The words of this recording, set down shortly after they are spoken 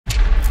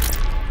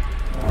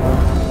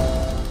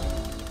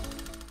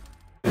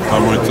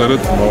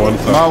გამოიწერეთ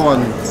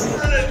მავანი.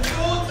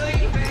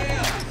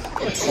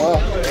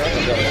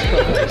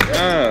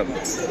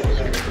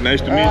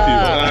 Nice to meet you.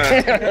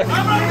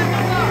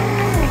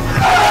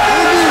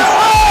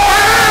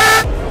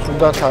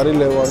 Sudhat არის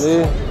ლევანი.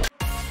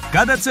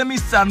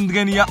 გადაცემის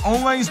წარმდგენია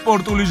ონლაინ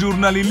სპორტული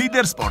ჟურნალი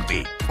ლიდერ სპორტი.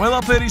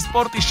 ყველაფერი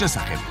სპორტის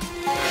შესახებ.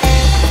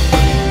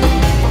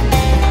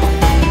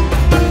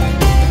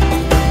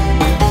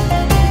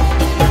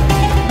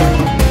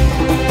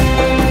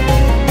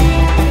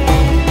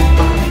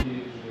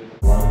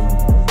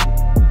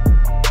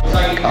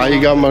 აი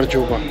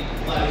გამარჯობა.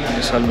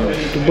 სალმე.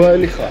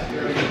 დუბაიში ხარ?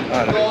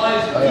 არა.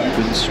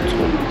 თბილისში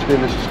ვცხოვრობ.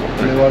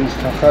 ლევანის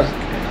ხარ?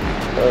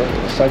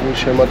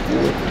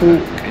 საგულშემატკივრო თუ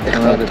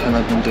ეხლა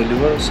თანადმდელი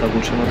ვარ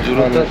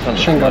საგულშემატკივრო და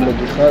შენ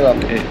გამოდიხარ ამ?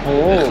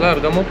 ეხლა არ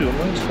გამოდიო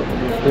მაინც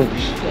ხოდი.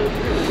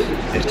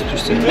 ერთი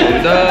თვის წინ მოვიდა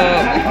და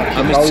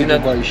ამის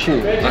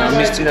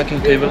წინა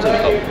კინქეიბელზე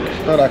ვიყავ.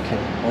 და რა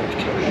ქენ?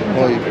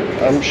 ой,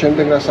 ამ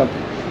შემდეგ რასაც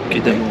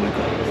კიდე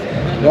მოვიდა.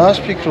 რას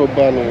ფიქრობ,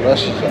 ანუ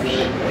რას იზავს?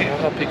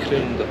 რა ფიქრი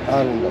უნდა?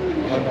 არ უნდა.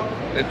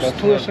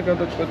 თუ ესე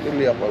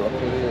გადაწყვეტილია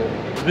ყველაფერი.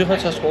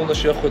 ვიღაცას ყოველდღე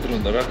შეახვედრონ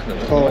და რა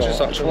ქნება? მაშინ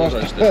საჭირო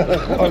დაიჭდა.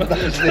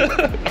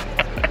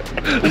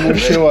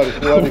 მუშევარი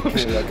ხوارი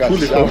ქელა,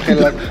 კაცი.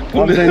 ამხელა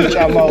ამდენ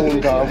ჭამა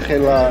უნდა,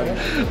 ამხელა.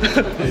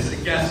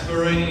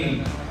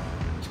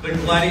 The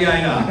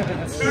gladiator,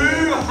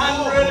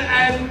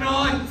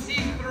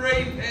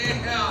 293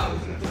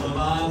 pounds.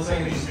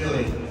 Mavani,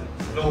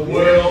 the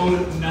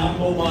world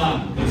 #1.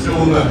 It's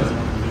all that.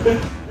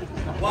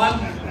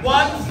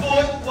 One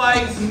foot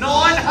weighs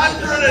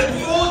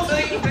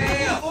 914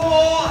 pounds.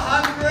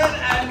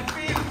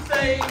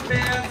 415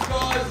 pounds,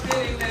 guys,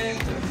 get in there.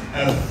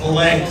 And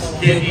flex,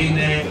 get in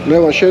there.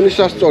 ლევან, შენი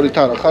სასწორით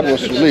არა ხარ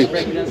მოსული?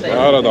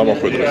 არა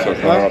დამახვედრე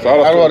საქმეა.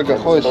 არ ვარ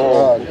გახო ეს.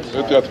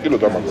 10 კილო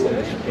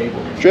დამახვედრე.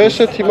 ჩვენ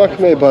ესეთი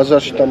მაქმე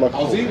ბაზარში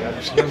დამახვედრე.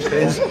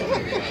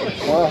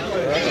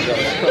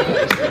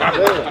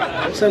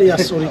 სერი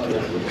 100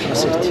 კილო.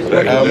 ასეთი.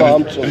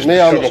 მე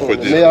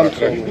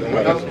ამწო.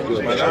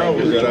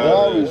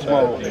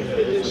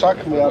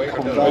 საქმე არ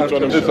ხომ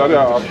ეს არის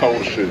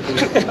აფაურში.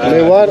 მე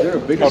ვარ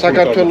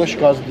საქართველოში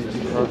გაზდი.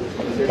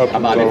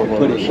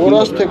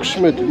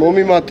 216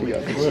 მომიმატია.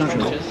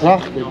 რა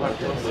ხდება?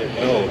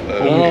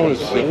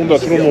 უნდა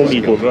რომ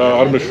მომიგო რა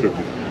არ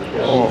მეშვები.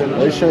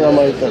 ესე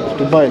ამაიტა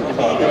დუბაიში.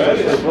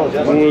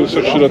 ეს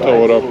ხშირად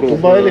ვარ აფრო.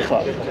 დუბაიში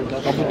ხარ?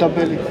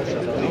 აბუდაბელი.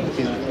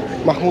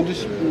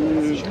 მაჰმუდის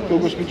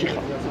გოგოს ბიჭი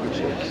ხარ?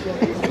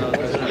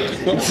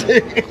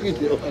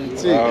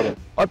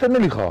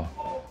 ატენელი ხარ?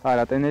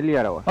 არა, ატენელი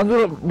არა ვარ. ანუ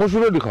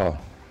ბოშურები ხარ?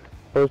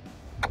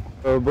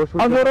 ბოშური.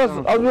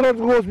 ანუ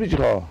გოგოს ბიჭი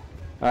ხარ?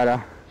 არა.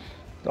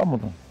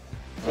 დამოდო.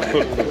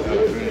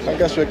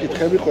 აგას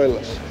ვეკითხები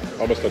ყველას.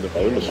 ამასთან ეხა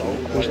იმასო.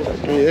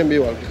 მე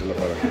მივარ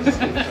ხარ.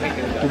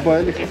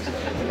 დუბაიში ხარ?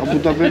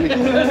 აბუდაბელი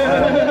ხარ?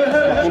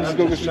 მაჰმუდის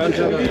გოგოს ბიჭი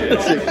ხარ?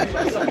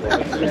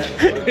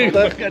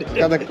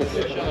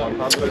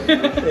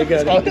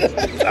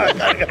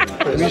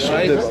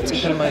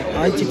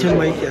 აი თითო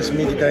მაიკიას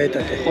მიდი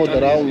დაეტაკე. ხო და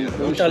რა უნდა?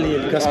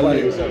 იტალიელი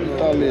გასპარინი.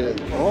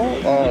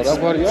 რა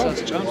გვარია?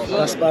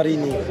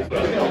 გასპარინი.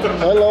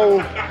 Hello.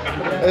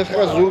 ეს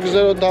ხა ზურგზე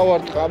რო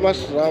დავარტყ ამას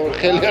რა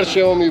ხელი არ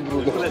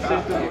შემომიბრუნო.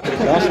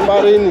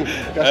 გასპარინი.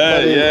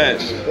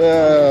 Yes.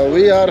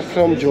 We are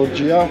from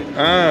Georgia.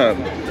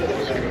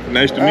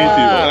 Nice to meet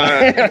you.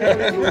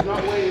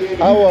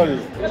 How are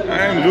you?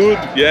 I'm good.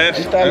 Yes.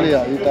 Italia.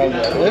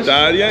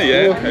 Italia,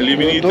 yeah. I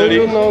live in Italy. Do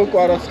you know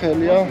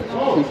Quarashelia?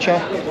 Kucha?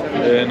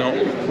 No.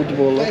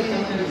 Football.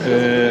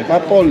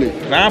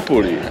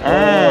 Napoli.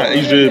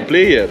 He's a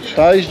player.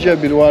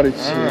 დაისჯები რო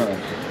არის.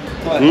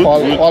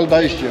 ხვალ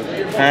დაისჯები.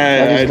 I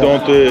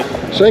don't.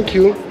 Thank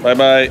you. Bye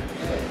bye.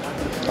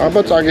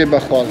 აბა წაგება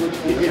ხვალ.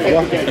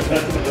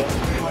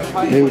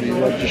 მეური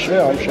ვარჯიშე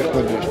ამ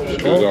შეხვედრისთვის.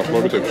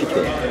 დაახლოებით 6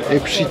 თვე.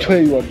 6 თვე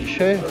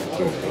ვარჯიშე?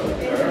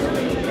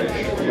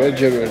 მე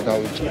ჯერ ვერ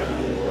დავიწყე.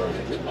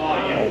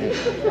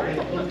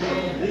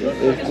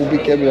 ეს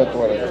კუბიკები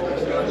ატვარა.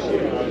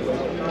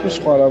 თუ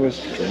სხვა რამეს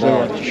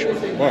ვარჯიშე.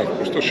 მაგ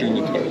просто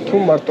შინითა. თუ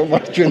მარტო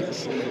მარჯვენას.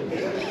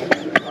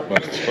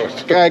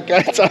 კაი,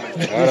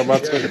 წავედი. არა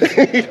მარცხენა.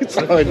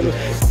 წავედი.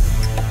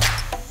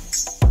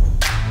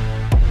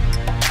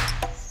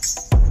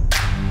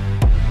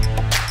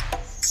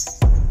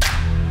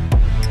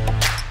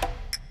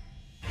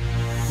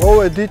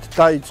 მოვედით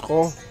დაიწყო.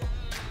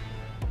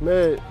 მე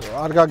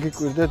არ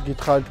გაგიკვირდეთ,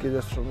 გითხარით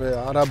კიდეს რომ მე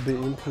არაბი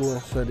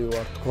ინფლუენსერი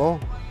ვარ თქო.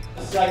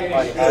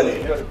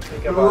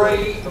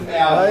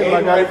 აი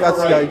მაგარი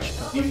კაცი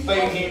გაიჩნდა.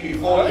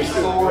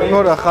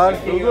 როგორ ხარ?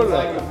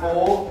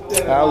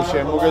 აუ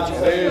შენ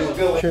მოგეწონა.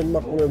 შენ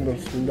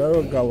მაყურებელს მინდა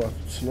რომ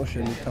გავაცნო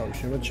შენი თავი.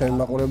 შემოწ შენ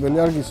მაყურებელი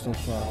არ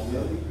გიცნობს რა.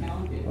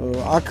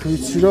 აქ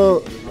ვიცი რომ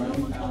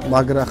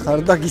მაგრა ხარ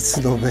და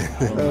გიცნობენ.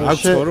 აქ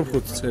ცხოვრობ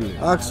 5 წელი.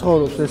 აქ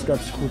ცხოვრობს ეს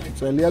კაცი 5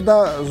 წელია და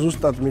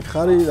ზუსტად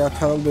მითხარი რა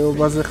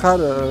თანამდებობაზე ხარ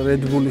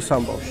Red Bull-ის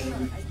ამბავში.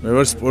 მე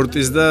ვარ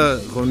სპორტის და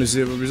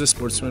ღონისძიებების და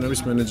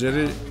სპორტსმენების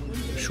მენეჯერი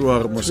შუა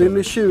აღმოსავლეთში.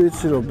 თბილისში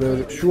ვიცი რომ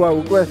შუა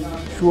უკვე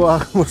შუა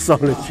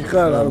აღმოსავლეთში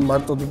ხარ, არ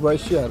მარტო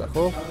დუბაიში არა,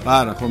 ხო?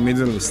 არა, ხო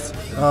მიძლის.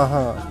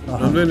 აჰა.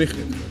 რამდენი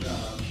ხი?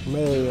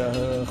 მე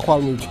ხვალ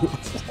მივდივარ.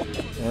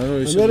 ანუ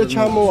ისე მე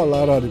ჩამოვალ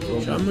არ არის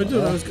პრობლემა. ჩამოდი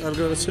რაღაც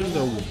კარგარაცები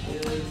დაუგო.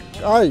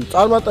 აი,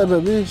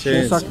 წარმატებები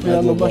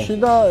შესაქმიანობაში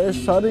და ეს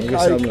არის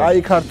კაი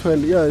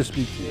ქართველია ეს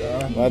ბიჭი რა.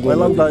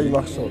 ყველამ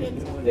დაიმახსოვრე.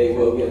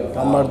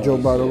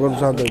 გამარჯობა, როგორ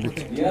მზადებით?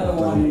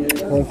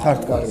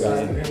 მომხართ კარგად.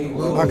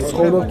 აქ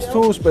ცხოვრობთ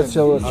თუ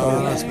სპეციალურად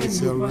ჩამოვედი?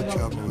 სპეციალურად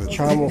ჩამოვედი.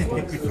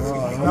 ჩამოხვით.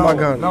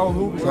 მაგარი.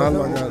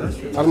 მაგარი.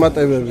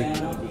 წარმატებები.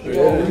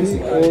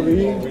 ორი,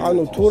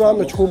 ანუ თუ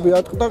რამე ჩხუბი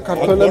ატყდა,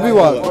 ქართველები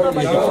ვარ.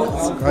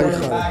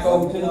 გაიხარე.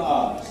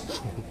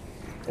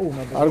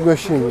 არ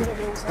გვეშინი.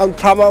 ან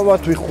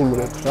თამამად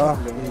ვიხუმრეთ რა.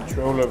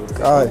 ჩვეულებრივ.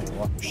 კაი.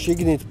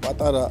 შიგნით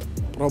პატარა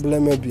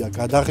პრობლემებია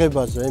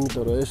გადაღებაზე,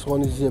 იმიტომ რომ ეს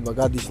ღონისძიება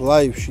გადის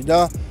ლაივში და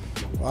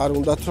არ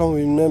უნდათ რომ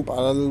ვინმე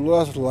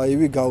პარალელურად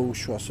ლაივი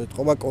გაუშვას.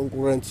 ეთყობა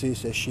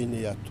კონკურენციის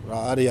ეშინია თუ რა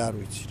არის არ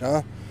ვიცი რა.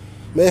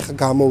 მე ხა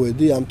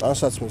გამოვედი ამ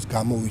ტანსაცმელს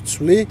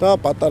გამოვიცვლი და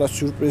პატარა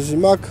სიურპრიზი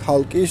მაქვს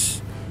ჰალკის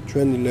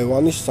ჩვენი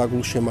ლევანის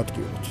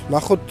საგულშემატკივრად.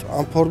 ნახოთ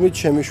ამ ფორმით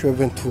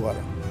შემიშვებენ თუ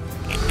არა.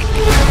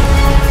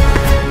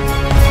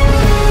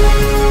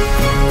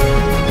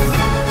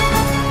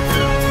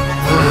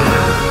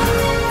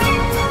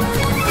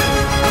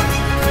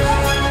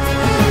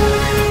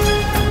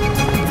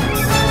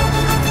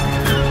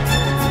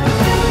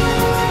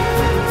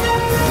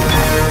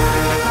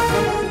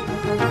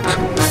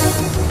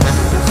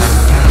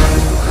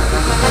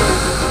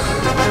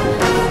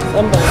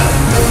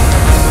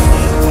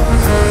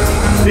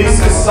 This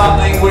is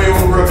something we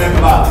will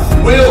remember.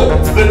 Will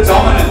the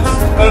dominance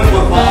of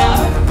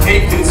Mavani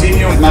keep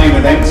continuing main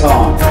event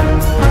time?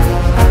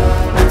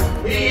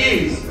 He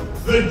is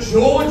the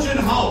Georgian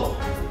Hulk,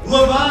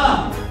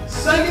 Mavani,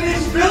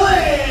 Saganishvili!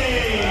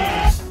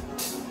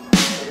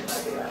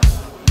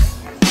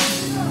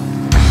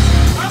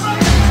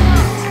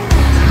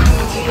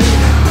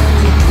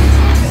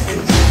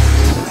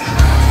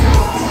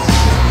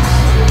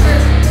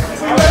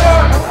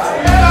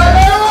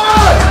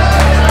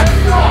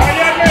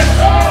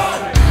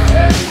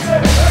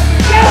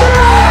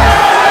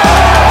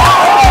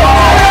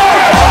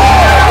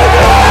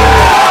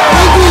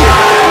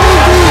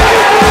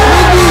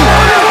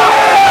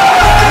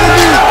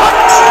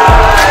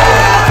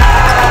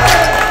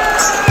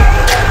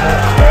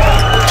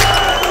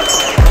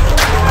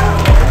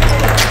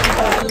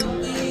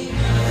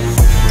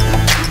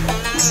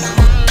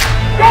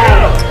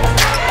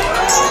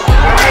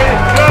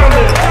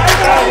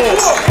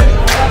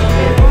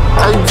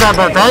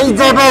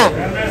 დაიძაბა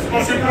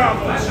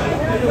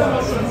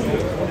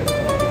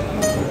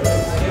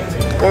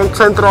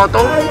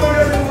კონცენტრატო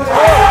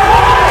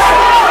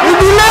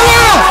დიდი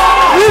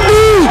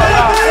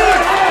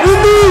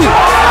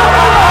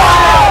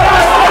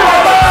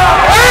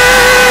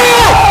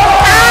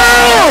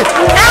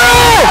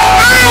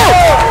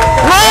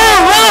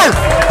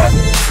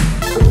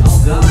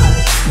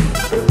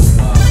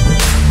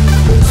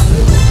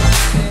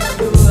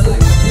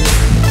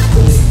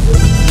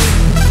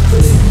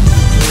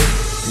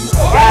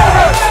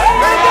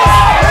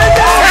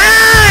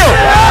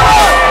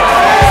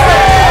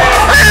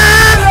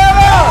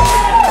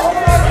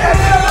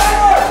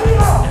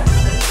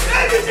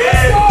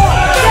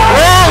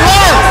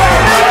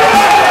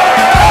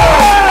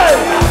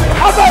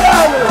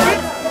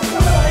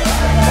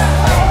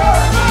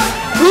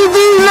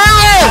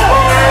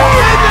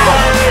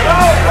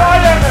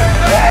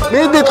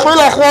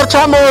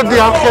ჩამოვედი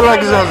ამ ხელა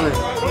გზაზე.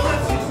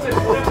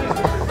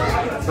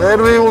 ვერ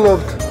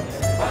ვიულობთ.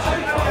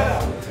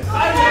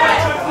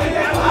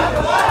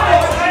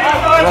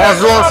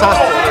 რაზვალ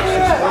სასწორებს.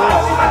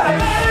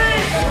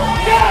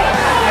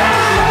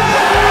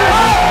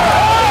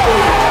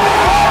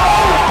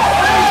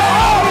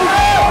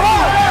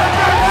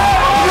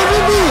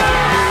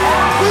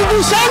 დიდი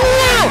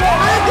შანია!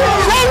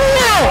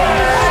 შანია!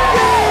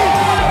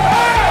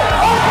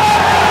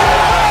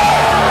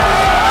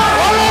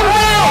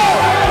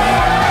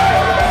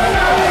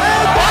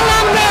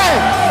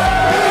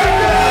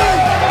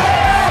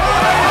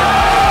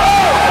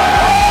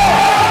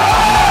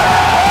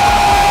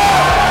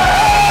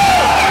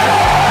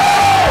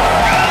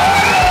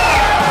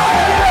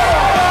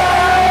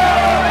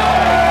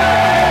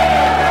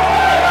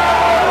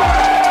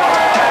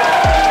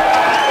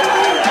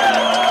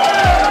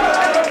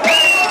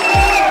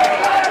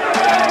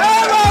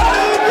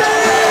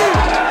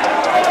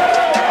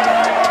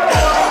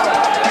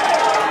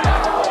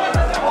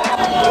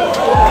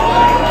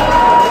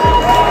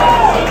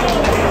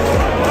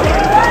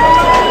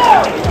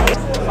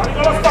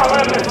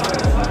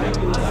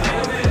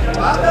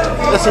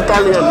 ეს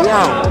იტალიანია?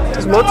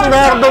 ეს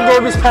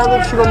მოწინააღმდეგეების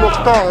ფანებში რომ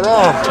მოხდა რა?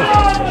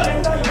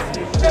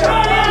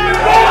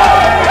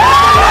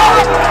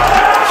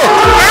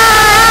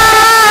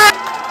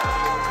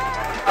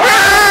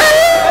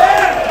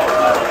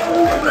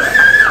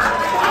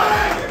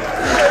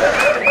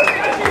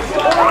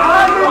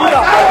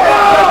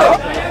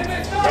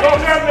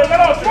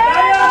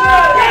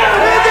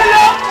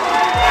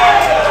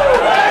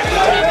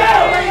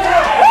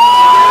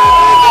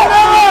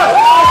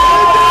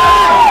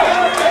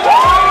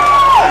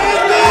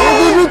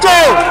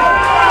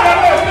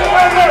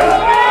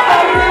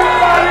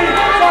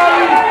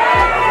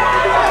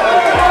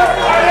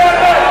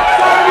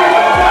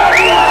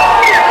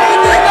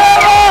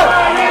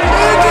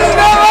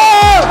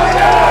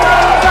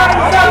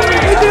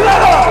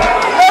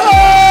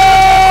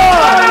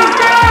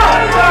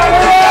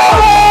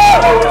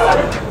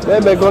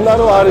 მეგონა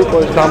რომ არ იყო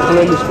ეს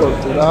დამხლელი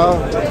სპორტი რა.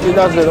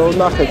 კიდაზე რომ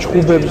ნახე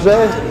ჭუბებზე,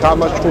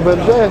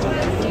 გამაჭუბებზე,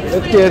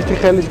 მეთქი ერთი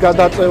ხელის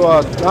გადაწევა,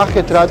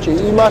 ნახეთ რაჭი,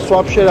 იმას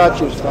ვაფშე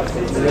რაჭის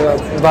ნახეთ.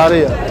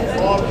 ბარია.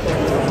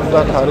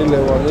 და თარი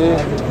ლევანი.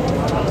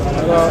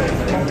 და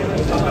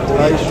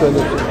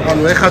აისვენეთ.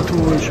 ანუ ეხა თუ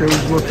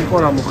შეუძლოთ იყო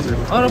რა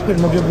მოხდება? არაფერი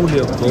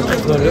მოგებულია,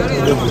 მოგწონია,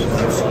 მოგებული.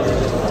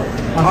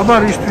 აბა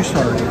რისთვის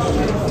არის?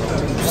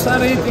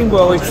 სარეიტინგო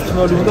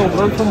 6-0 უნდა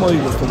უბრალოდ რომ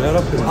მოიგოს თორე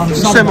არაფერი.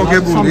 ისე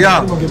მოგებულია?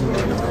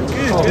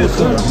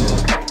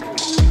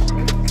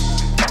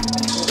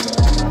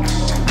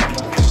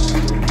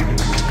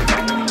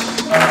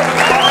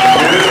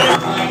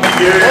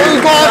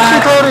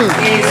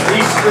 His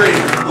history.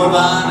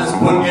 Mavani has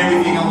put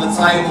everything on the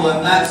table,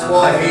 and that's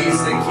why he's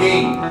the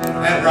king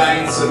and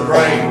reigns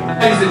supreme.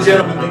 Ladies and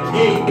gentlemen, the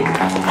king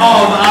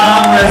of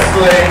arm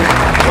wrestling,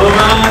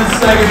 Mavani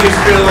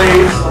Saakashvili.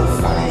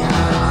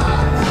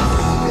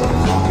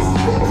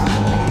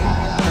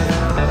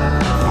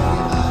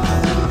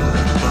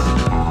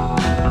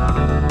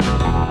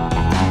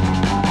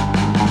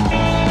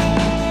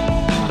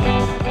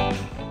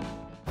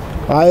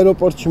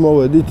 აეროპორტში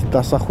მოვედით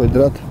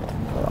დასახვედრად.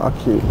 აქ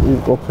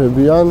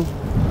იმყოფებიან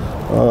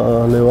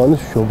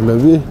ლევანის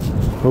მშობლები.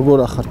 როგორ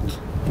ახართ?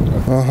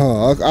 აჰა,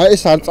 აი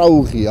ეს არ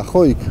წაუღია,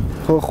 ხო იქ?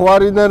 ხო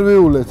არ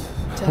ინერვიულეთ?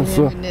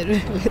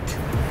 ინერვიულეთ.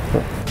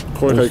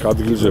 ხო ეხა იქ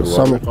ადგილზე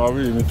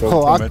ვიყავი, იმიტომ ხო,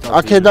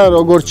 აქედან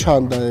როგორ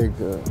ჩანდა ეგ?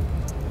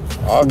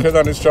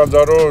 აქედან ის ჩანდა,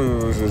 რომ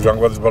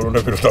ჟანგბადის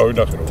ბალონები რო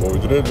დავინახე, რომ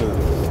მოვიდრე,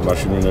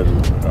 მაშინ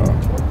ინერვიული რა.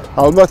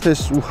 ალბათ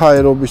ეს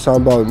უჰაერობის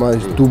ამბავი,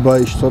 მაინც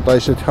დუბაიში ცოტა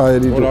ისეთი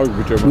ჰაერი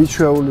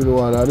მიჩვეული რო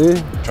არ არის.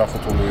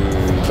 ჩახუთული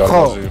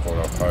დარბაზი იყო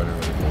რა, ჰაერი.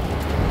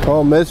 ხო,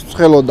 მეც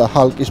მწყელოდა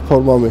ჰალკის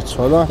ფორმა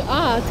მეცვა და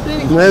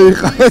თქვენი მე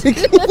ვიყავი.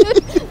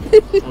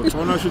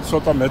 წონაში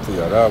ცოტა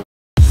მეტია რა.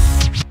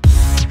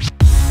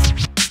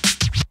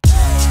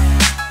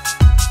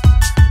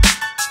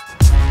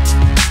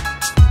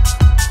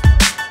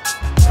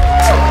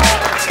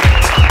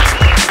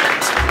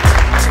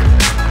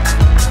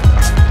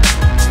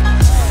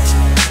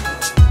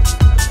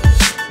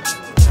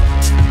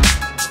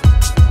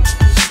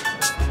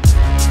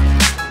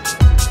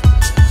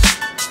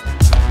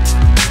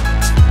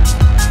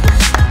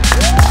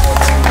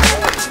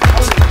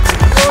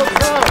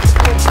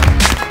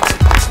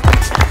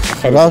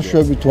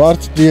 რაშვებით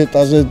ვართ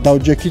დიეტაზე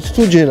დავჯექით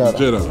თუ ჯერ არა?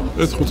 ჯერ არა.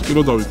 ეს 5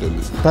 კილო დავიკელი.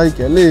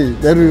 დაიკელი?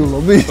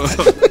 ნერვიულობით?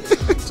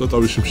 ცოტა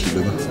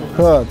ვიშიფშილება.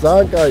 ხა,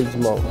 ძალიან კაი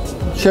ძმაო.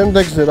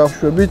 შემდეგზე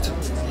რაშვებით?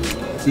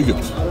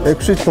 იგებთ.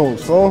 6-0,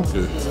 ხო?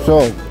 კი. ვсё.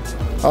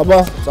 აბა,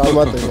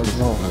 წარმატება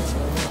ძმაო.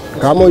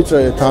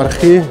 გამოიწერეთ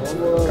არხი,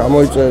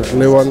 გამოიწერეთ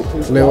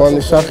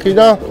ლევანის არხი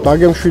და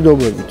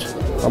დაგემშვიდობებით.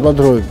 აბა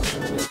დროებით.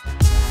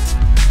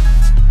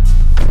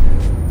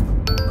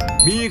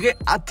 მიიღე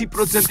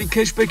 10%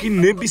 კეშბექი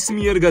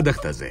ნებისმიერ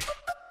გადახდაზე.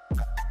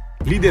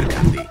 ლიდერ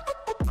კანდი